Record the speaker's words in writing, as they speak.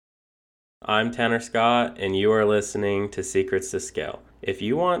I'm Tanner Scott, and you are listening to Secrets to Scale. If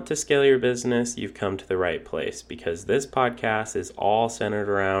you want to scale your business, you've come to the right place because this podcast is all centered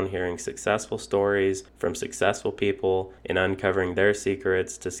around hearing successful stories from successful people and uncovering their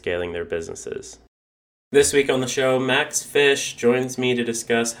secrets to scaling their businesses. This week on the show, Max Fish joins me to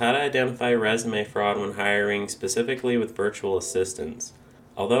discuss how to identify resume fraud when hiring, specifically with virtual assistants.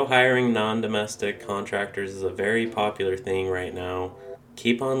 Although hiring non-domestic contractors is a very popular thing right now,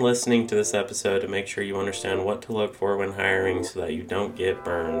 keep on listening to this episode to make sure you understand what to look for when hiring so that you don't get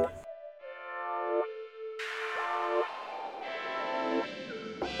burned.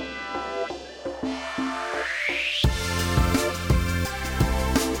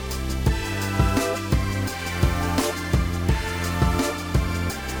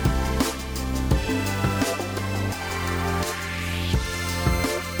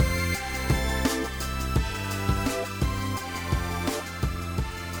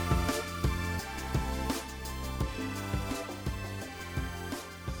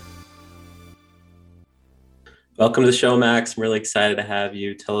 Welcome to the show, Max. I'm really excited to have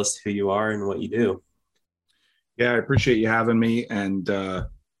you. Tell us who you are and what you do. Yeah, I appreciate you having me. And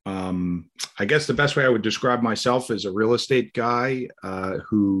I guess the best way I would describe myself is a real estate guy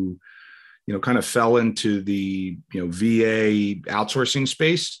who, kind of fell into the, VA outsourcing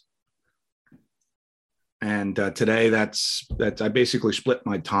space. And today that's I basically split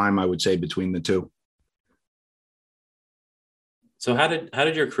my time, I would say, between the two. So how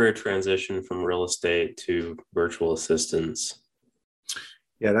did your career transition from real estate to virtual assistants?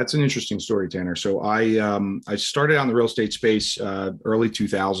 Yeah, that's an interesting story, Tanner. So I started out in the real estate space early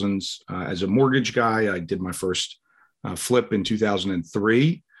 2000s as a mortgage guy. I did my first flip in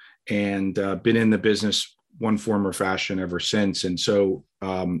 2003 and been in the business one form or fashion ever since. And so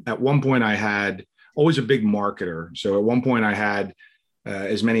at one point I had always a big marketer. So at one point I had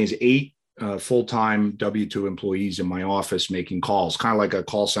as many as 8 full-time W-2 employees in my office making calls, kind of like a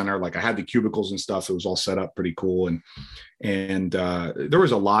call center. Like I had the cubicles and stuff. It was all set up pretty cool. And there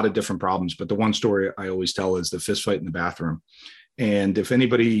was a lot of different problems, but the one story I always tell is the fist fight in the bathroom. And if any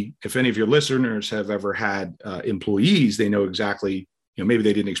of your listeners have ever had employees, they know exactly, maybe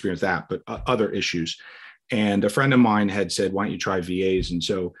they didn't experience that, but other issues. And a friend of mine had said, why don't you try VAs? And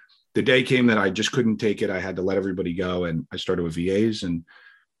so the day came that I just couldn't take it. I had to let everybody go. And I started with VAs. And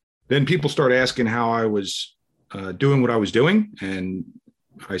then people started asking how I was doing what I was doing. And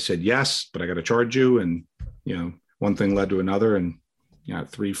I said, yes, but I got to charge you. And, one thing led to another. And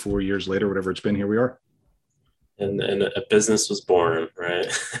 3-4 years later, whatever it's been, here we are. And a business was born, right?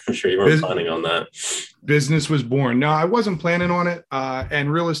 I'm sure you weren't planning on that. Business was born. No, I wasn't planning on it. And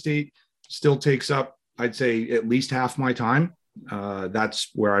real estate still takes up, I'd say, at least half my time. That's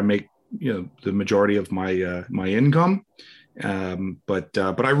where I make, the majority of my my income. But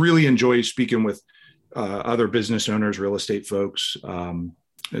I really enjoy speaking with other business owners, real estate folks,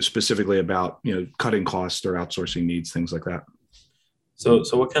 specifically about cutting costs or outsourcing needs, things like that. So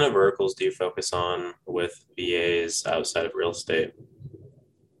what kind of verticals do you focus on with VAs outside of real estate?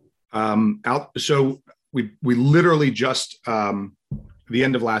 So we literally just the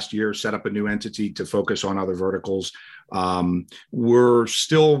end of last year set up a new entity to focus on other verticals. We're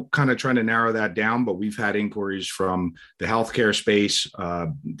still kind of trying to narrow that down, but we've had inquiries from the healthcare space,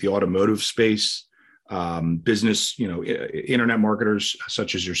 the automotive space, business, internet marketers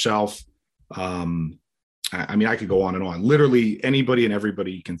such as yourself. I could go on and on. Literally anybody and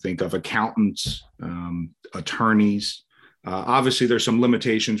everybody you can think of, accountants, attorneys. Obviously, there's some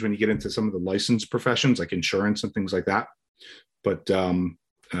limitations when you get into some of the licensed professions like insurance and things like that. But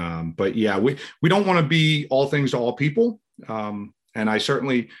yeah, we don't want to be all things to all people. And I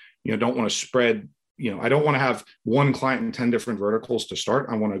certainly, don't want to spread, I don't want to have one client in 10 different verticals to start.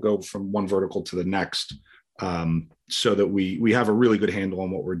 I want to go from one vertical to the next so that we have a really good handle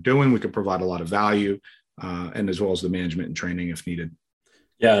on what we're doing. We can provide a lot of value and as well as the management and training if needed.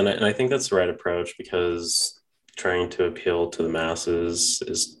 Yeah. And I think that's the right approach because trying to appeal to the masses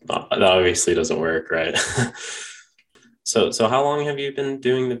that obviously doesn't work, right? So how long have you been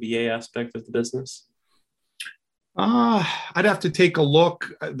doing the VA aspect of the business? I'd have to take a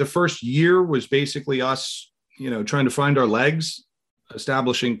look. The first year was basically us, trying to find our legs,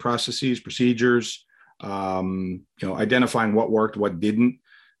 establishing processes, procedures, identifying what worked, what didn't.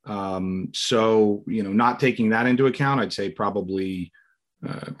 So, not taking that into account, I'd say probably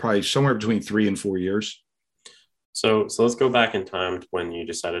somewhere between 3 and 4 years. So let's go back in time to when you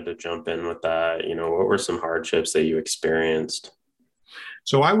decided to jump in with that. What were some hardships that you experienced?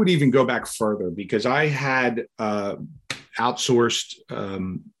 So I would even go back further because I had outsourced,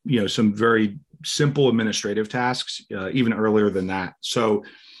 some very simple administrative tasks even earlier than that. So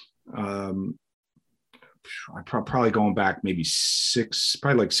I probably going back maybe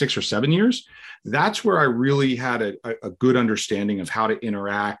probably like 6 or 7 years. That's where I really had a good understanding of how to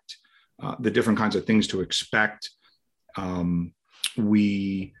interact, the different kinds of things to expect.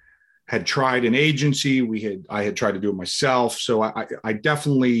 We had tried an agency. I had tried to do it myself. So I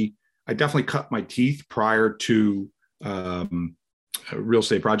definitely cut my teeth prior to Real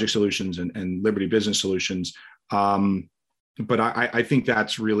Estate Project Solutions and Liberty Business Solutions. But I think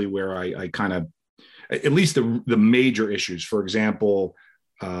that's really where I kind of, at least the major issues, for example,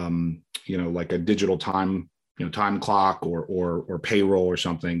 like a digital time, time clock or payroll or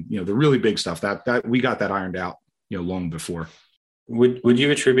something, the really big stuff that we got that ironed out, long before. Would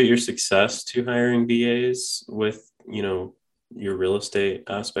you attribute your success to hiring VAs with, your real estate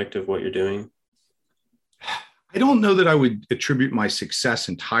aspect of what you're doing? I don't know that I would attribute my success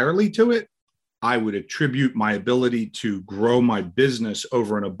entirely to it. I would attribute my ability to grow my business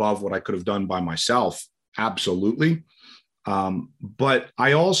over and above what I could have done by myself. Absolutely. But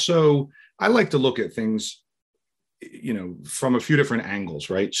I like to look at things, from a few different angles,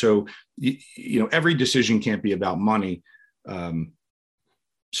 right? So, every decision can't be about money.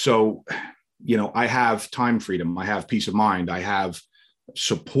 So, I have time freedom. I have peace of mind. I have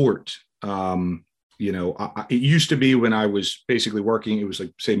support. It used to be when I was basically working, it was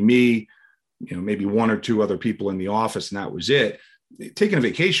like, say, me, maybe one or two other people in the office, and that was it. Taking a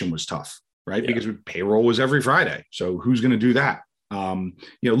vacation was tough, right? Yeah. Because payroll was every Friday. So who's going to do that?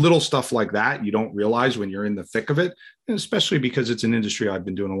 Little stuff like that you don't realize when you're in the thick of it, and especially because it's an industry I've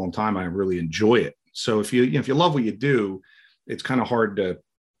been doing a long time. I really enjoy it. So if you love what you do, it's kind of hard to,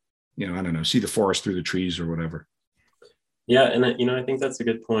 I don't know, see the forest through the trees or whatever. Yeah, and I think that's a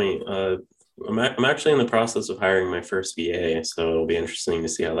good point. I'm actually in the process of hiring my first VA, so it'll be interesting to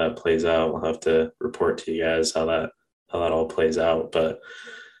see how that plays out. I'll have to report to you guys how that all plays out. But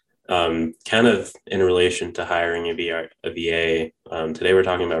kind of in relation to hiring a VA, today we're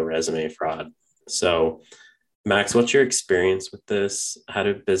talking about resume fraud. So, Max, what's your experience with this? How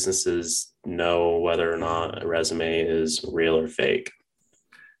do businesses know whether or not a resume is real or fake?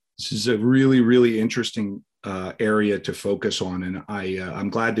 This is a really, really interesting area to focus on, and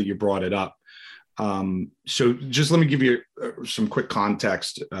I'm glad that you brought it up. So just let me give you some quick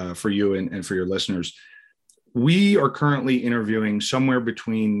context for you and for your listeners. We are currently interviewing somewhere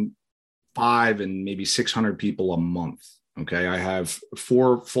between 500 and maybe 600 people a month. Okay. I have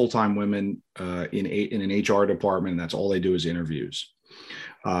 4 full-time women in an HR department, and that's all they do is interviews.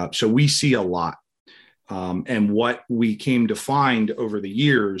 So we see a lot. And what we came to find over the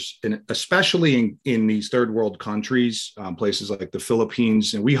years, and especially in these third world countries, places like the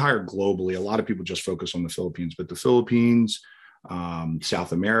Philippines, and we hire globally. A lot of people just focus on the Philippines, but the Philippines,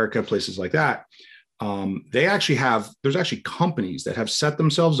 South America, places like that, there's actually companies that have set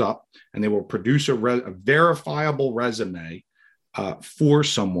themselves up, and they will produce a verifiable resume for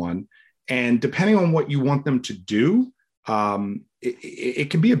someone. And depending on what you want them to do,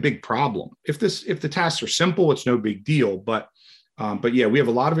 it can be a big problem. If the tasks are simple, it's no big deal. But yeah, we have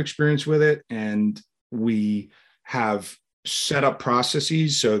a lot of experience with it, and we have set up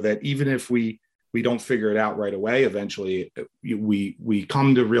processes so that even if we don't figure it out right away, eventually we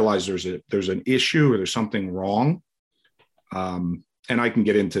come to realize there's an issue or there's something wrong. And I can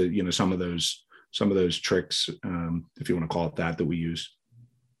get into some of those tricks, if you want to call it that we use.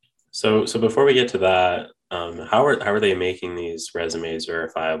 So before we get to that, how are they making these resumes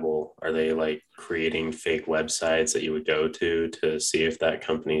verifiable? Are they like creating fake websites that you would go to see if that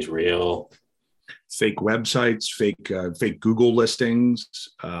company's real? Fake websites, fake Google listings,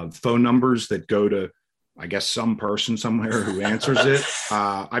 phone numbers that go to, I guess, some person somewhere who answers it.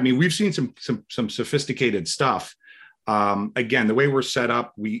 We've seen some sophisticated stuff. Again, the way we're set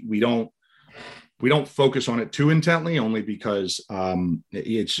up, we don't focus on it too intently, only because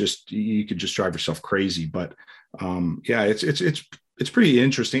it's just, you could just drive yourself crazy. But yeah, it's pretty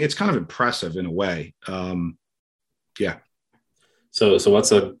interesting. It's kind of impressive in a way. Yeah. So what's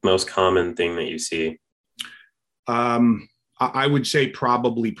the most common thing that you see? I would say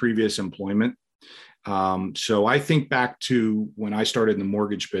probably previous employment. So I think back to when I started in the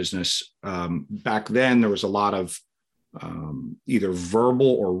mortgage business. Back then, there was a lot of either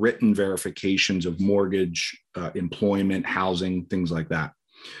verbal or written verifications of mortgage, employment, housing, things like that.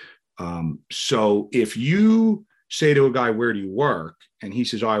 So if you say to a guy, "Where do you work?" and he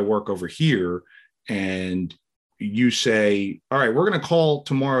says, "Oh, I work over here," and you say, "All right, we're going to call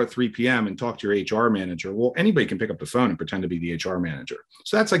tomorrow at 3 p.m. and talk to your HR manager." Well, anybody can pick up the phone and pretend to be the HR manager.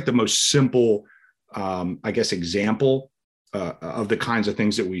 So that's like the most simple, I guess, example of the kinds of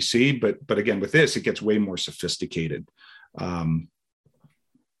things that we see. But again, with this, it gets way more sophisticated. And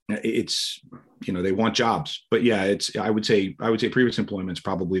it's, they want jobs. But yeah, I would say previous employment is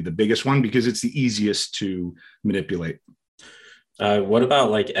probably the biggest one because it's the easiest to manipulate. What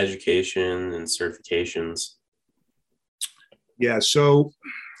about like education and certifications? Yeah, so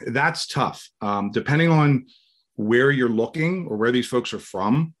that's tough. Depending on where you're looking or where these folks are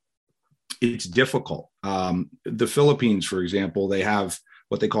from, it's difficult. The Philippines, for example, they have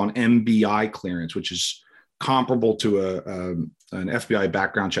what they call an MBI clearance, which is comparable to an FBI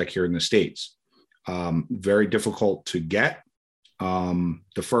background check here in the States. Very difficult to get.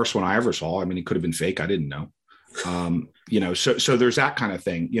 The first one I ever saw, I mean, it could have been fake. I didn't know. So there's that kind of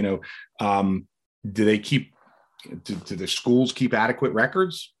thing. Do they keep? Do the schools keep adequate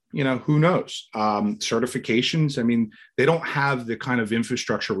records? Who knows? Certifications. I mean, they don't have the kind of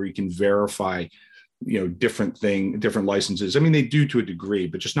infrastructure where you can verify, different licenses. I mean, they do to a degree,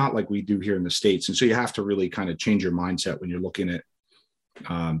 but just not like we do here in the States. And so you have to really kind of change your mindset when you're looking at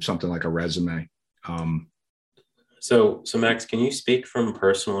something like a resume. So Max, can you speak from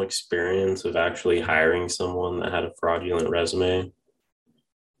personal experience of actually hiring someone that had a fraudulent resume?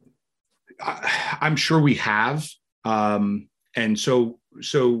 I'm sure we have. And so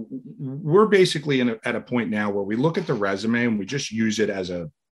we're basically at a point now where we look at the resume and we just use it as a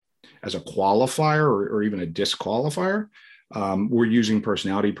qualifier or even a disqualifier. We're using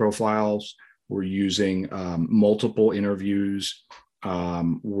personality profiles. We're using multiple interviews.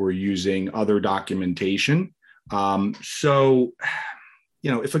 We're using other documentation.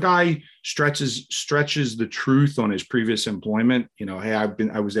 If a guy stretches the truth on his previous employment, hey,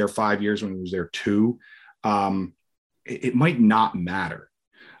 I was there 5 years when he was there 2. It might not matter.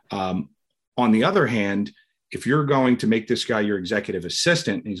 On the other hand, if you're going to make this guy your executive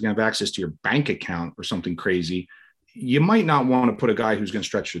assistant and he's going to have access to your bank account or something crazy, you might not want to put a guy who's going to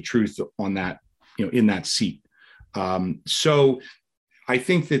stretch the truth on that, in that seat. So I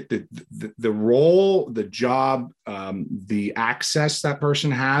think that the role, the job, the access that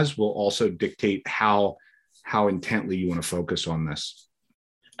person has will also dictate how intently you want to focus on this.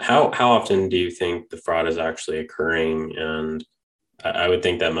 How often do you think the fraud is actually occurring? And I would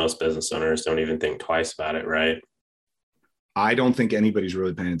think that most business owners don't even think twice about it, right? I don't think anybody's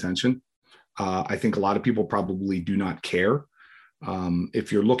really paying attention. I think a lot of people probably do not care.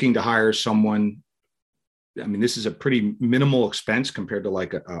 If you're looking to hire someone, I mean, this is a pretty minimal expense compared to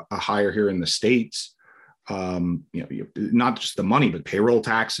like a hire here in the States. Not just the money, but payroll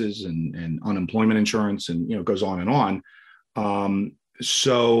taxes and unemployment insurance, and it goes on and on.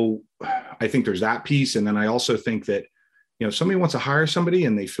 So I think there's that piece, and then I also think that somebody wants to hire somebody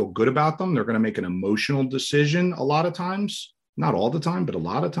and they feel good about them, they're going to make an emotional decision a lot of times, not all the time, but a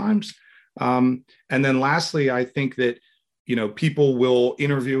lot of times. And then lastly, I think that people will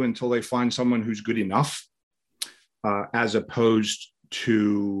interview until they find someone who's good enough. As opposed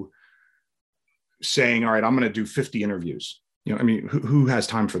to saying, all right, I'm going to do 50 interviews. I mean, who has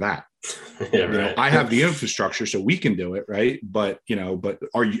time for that? Yeah, right. I have the infrastructure so we can do it. Right. But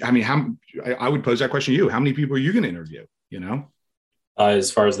are you, I mean, I would pose that question to you. How many people are you going to interview?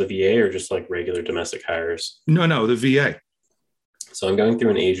 As far as the VA or just like regular domestic hires? No, the VA. So I'm going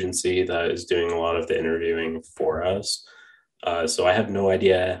through an agency that is doing a lot of the interviewing for us. So I have no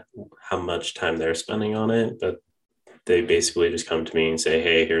idea how much time they're spending on it, but they basically just come to me and say,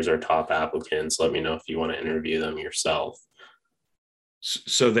 hey, here's our top applicants. Let me know if you want to interview them yourself.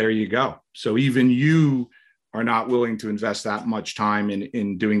 So there you go. So even you are not willing to invest that much time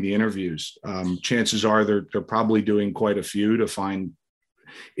in doing the interviews. Chances are they're probably doing quite a few to find,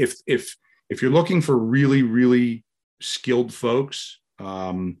 if you're looking for really, really skilled folks,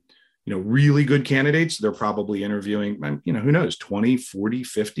 really good candidates, they're probably interviewing, who knows, 20, 40,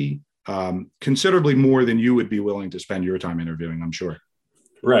 50, considerably more than you would be willing to spend your time interviewing, I'm sure.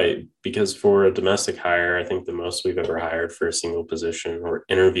 Right. Because for a domestic hire, I think the most we've ever hired for a single position or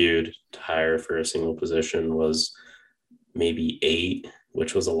interviewed to hire for a single position was maybe 8,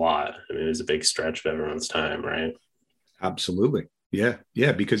 which was a lot. I mean, it was a big stretch of everyone's time, right? Absolutely. Yeah.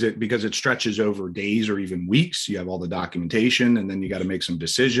 Because it stretches over days or even weeks. You have all the documentation and then you got to make some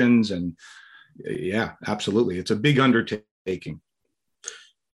decisions. And yeah, absolutely. It's a big undertaking.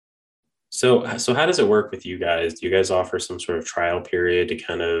 So how does it work with you guys? Do you guys offer some sort of trial period to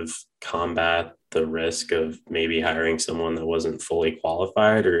kind of combat the risk of maybe hiring someone that wasn't fully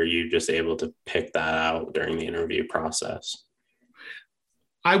qualified, or are you just able to pick that out during the interview process?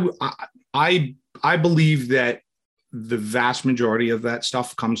 I believe that the vast majority of that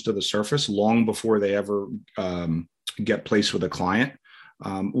stuff comes to the surface long before they ever get placed with a client.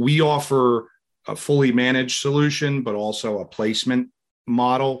 We offer a fully managed solution, but also a placement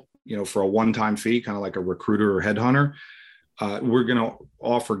model, for a one-time fee, kind of like a recruiter or headhunter. we're going to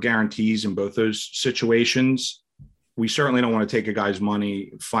offer guarantees in both those situations. We certainly don't want to take a guy's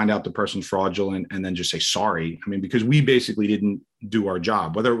money, find out the person's fraudulent, and then just say sorry. I mean, because we basically didn't do our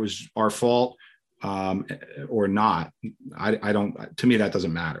job, whether it was our fault or not. I don't. To me, that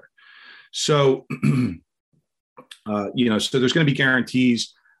doesn't matter. So, so there's going to be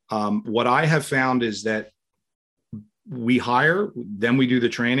guarantees. What I have found is that we hire, then we do the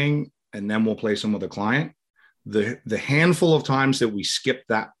training, and then we'll place them with a client. The handful of times that we skip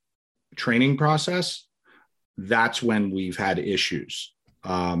that training process, that's when we've had issues.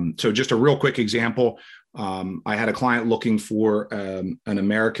 So just a real quick example. I had a client looking for an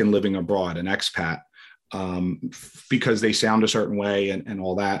American living abroad, an expat, because they sound a certain way and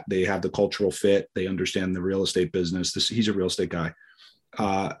all that. They have the cultural fit. They understand the real estate business. He's a real estate guy.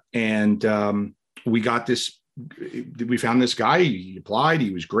 We got this, we found this guy, he applied,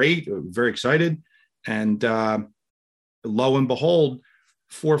 he was great, very excited. And lo and behold,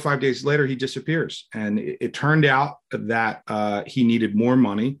 4 or 5 days later, he disappears. And it turned out that he needed more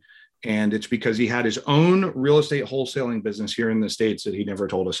money. And it's because he had his own real estate wholesaling business here in the States that he never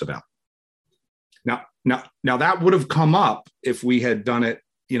told us about. Now that would have come up if we had done it,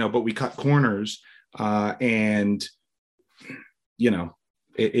 but we cut corners.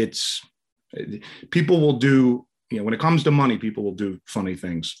 It's people will do, when it comes to money, people will do funny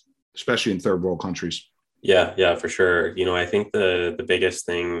things, especially in third world countries. Yeah, for sure. I think the biggest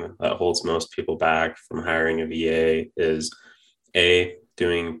thing that holds most people back from hiring a VA is A,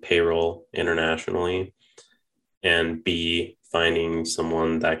 doing payroll internationally, and B, finding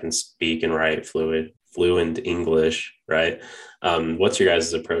someone that can speak and write fluent English, right? What's your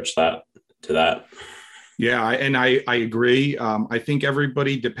guys' approach to that? Yeah, and I agree. I think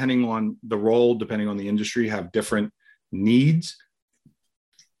everybody, depending on the role, depending on the industry, have different needs.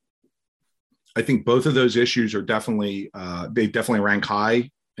 I think both of those issues are definitely, they definitely rank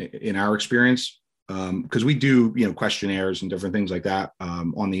high in our experience, because we do, questionnaires and different things like that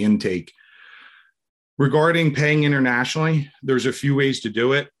on the intake. Regarding paying internationally, there's a few ways to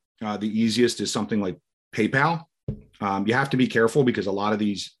do it. The easiest is something like PayPal. You have to be careful because a lot of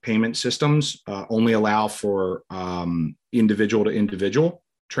these payment systems only allow for individual to individual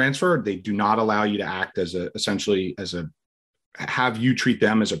transfer. They do not allow you to act as have you treat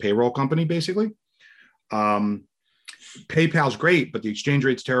them as a payroll company, basically. PayPal's great, but the exchange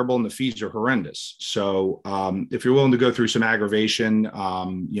rate's terrible and the fees are horrendous. So if you're willing to go through some aggravation,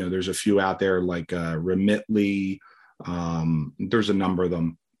 there's a few out there like Remitly. There's a number of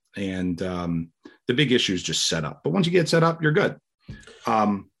them. And the big issue is just set up. But once you get set up, you're good.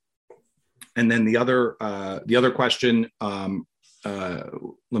 And then the other question, let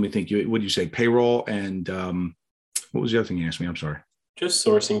me think. What did you say? Payroll and what was the other thing you asked me? I'm sorry. Just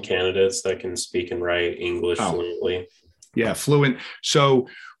sourcing candidates that can speak and write English fluently. Yeah, fluent. So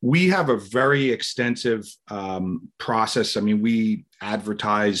we have a very extensive process. I mean, we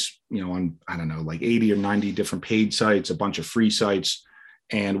advertise, on, like 80 or 90 different paid sites, a bunch of free sites.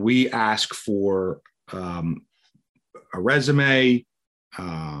 And we ask for a resume,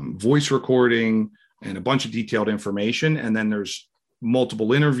 voice recording, and a bunch of detailed information. And then there's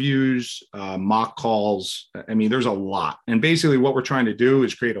multiple interviews, mock calls. I mean, there's a lot. And basically what we're trying to do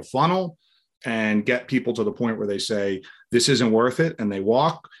is create a funnel and get people to the point where they say, this isn't worth it, and they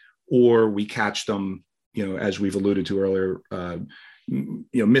walk, or we catch them, as we've alluded to earlier,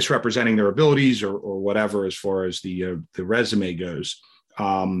 misrepresenting their abilities or whatever, as far as the resume goes.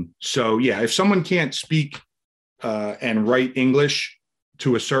 So yeah, if someone can't speak and write English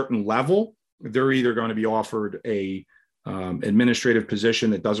to a certain level, they're either going to be offered a administrative position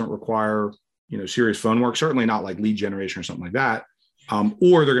that doesn't require, serious phone work, certainly not like lead generation or something like that.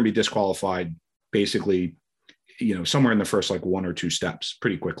 Or they're going to be disqualified basically, somewhere in the first like 1 or 2 steps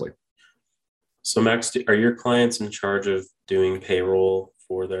pretty quickly. So Max, are your clients in charge of doing payroll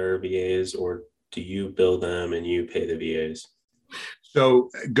for their VAs, or do you bill them and you pay the VAs? So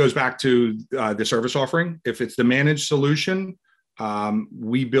it goes back to the service offering. If it's the managed solution,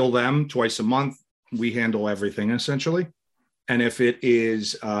 we bill them twice a month. We handle everything essentially. And if it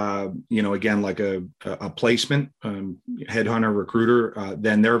is, again, like a placement, headhunter, recruiter,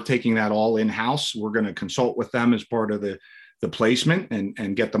 then they're taking that all in-house. We're going to consult with them as part of the placement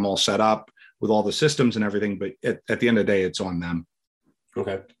and get them all set up with all the systems and everything. But at the end of the day, it's on them.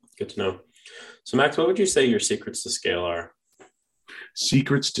 Okay, good to know. So Max, what would you say your secrets to scale are?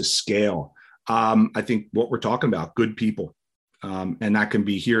 Secrets to scale. I think what we're talking about, good people. And that can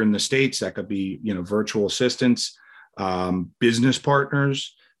be here in the States. That could be, virtual assistants, business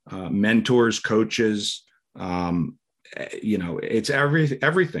partners, mentors, coaches, it's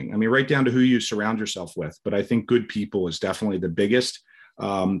everything. I mean, right down to who you surround yourself with. But I think good people is definitely the biggest.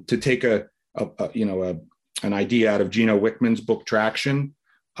 To take an idea out of Gino Wickman's book Traction,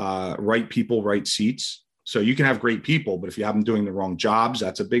 right people, right seats. So you can have great people, but if you have them doing the wrong jobs,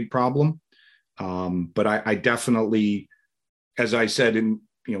 that's a big problem. But I definitely, as I said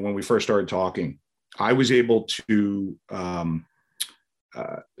when we first started talking, I was able to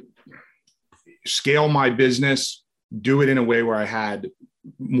scale my business, do it in a way where I had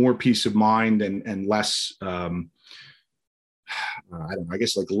more peace of mind and less, I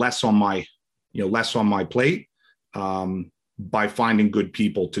guess like less on my plate, by finding good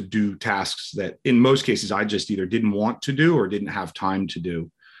people to do tasks that in most cases I just either didn't want to do or didn't have time to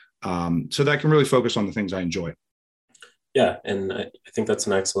do. So that I can really focus on the things I enjoy. Yeah. And I think that's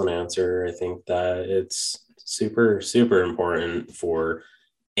an excellent answer. I think that it's super, super important for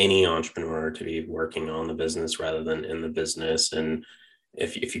any entrepreneur to be working on the business rather than in the business. And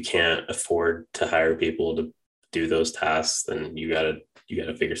if you can't afford to hire people to do those tasks, then you gotta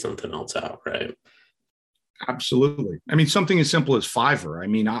figure something else out, right? Absolutely. I mean, something as simple as Fiverr. I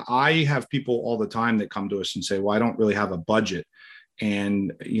mean, I have people all the time that come to us and say, well, I don't really have a budget.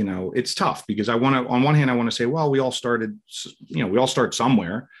 And, it's tough because on one hand, I want to say, well, we all start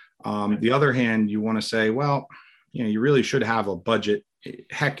somewhere. The other hand, you want to say, well, you really should have a budget.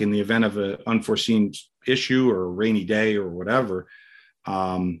 Heck, in the event of an unforeseen issue or a rainy day or whatever.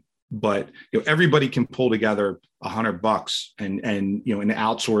 But everybody can pull together $100 and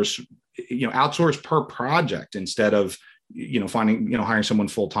outsource per project instead of hiring someone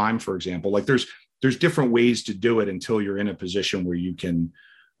full time, for example. Like there's different ways to do it until you're in a position where you can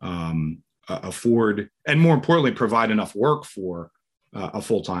afford and, more importantly, provide enough work for a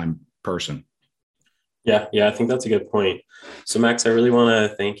full time person. Yeah, I think that's a good point. So, Max, I really want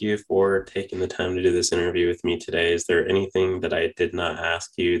to thank you for taking the time to do this interview with me today. Is there anything that I did not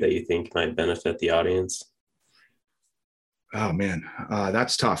ask you that you think might benefit the audience? Oh man,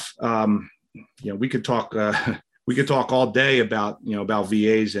 that's tough. We could talk. We could talk all day about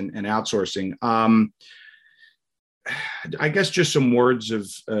VAs and outsourcing. I guess just some words of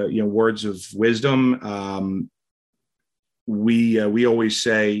wisdom. We always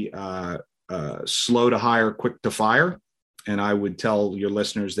say slow to hire, quick to fire. And I would tell your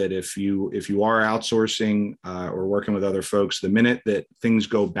listeners that if you are outsourcing or working with other folks, the minute that things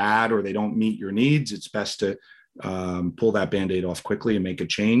go bad or they don't meet your needs, it's best to pull that Band-Aid off quickly and make a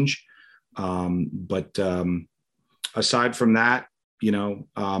change. But aside from that,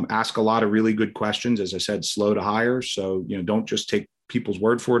 ask a lot of really good questions. As I said, slow to hire. So, don't just take people's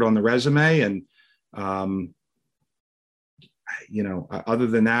word for it on the resume. And, other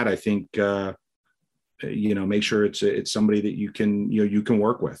than that, I think, make sure it's somebody that you can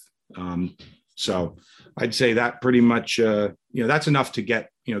work with. So I'd say that pretty much, that's enough to get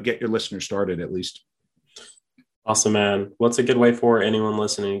your listeners started at least. Awesome, man. What's a good way for anyone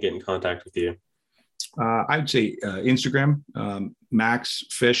listening to get in contact with you? I'd say Instagram,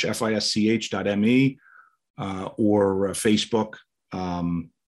 maxfish, FISCH.me, or Facebook.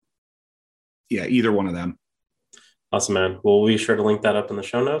 Either one of them. Awesome, man. Well, we'll be sure to link that up in the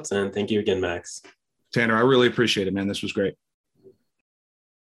show notes. And thank you again, Max. Tanner, I really appreciate it, man. This was great.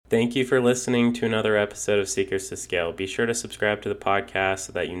 Thank you for listening to another episode of Secrets to Scale. Be sure to subscribe to the podcast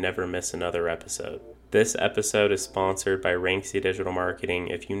so that you never miss another episode. This episode is sponsored by Ranksy Digital Marketing.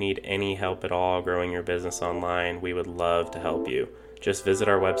 If you need any help at all growing your business online, we would love to help you. Just visit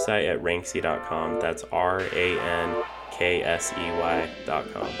our website at ranksy.com. That's RANKSEY.com.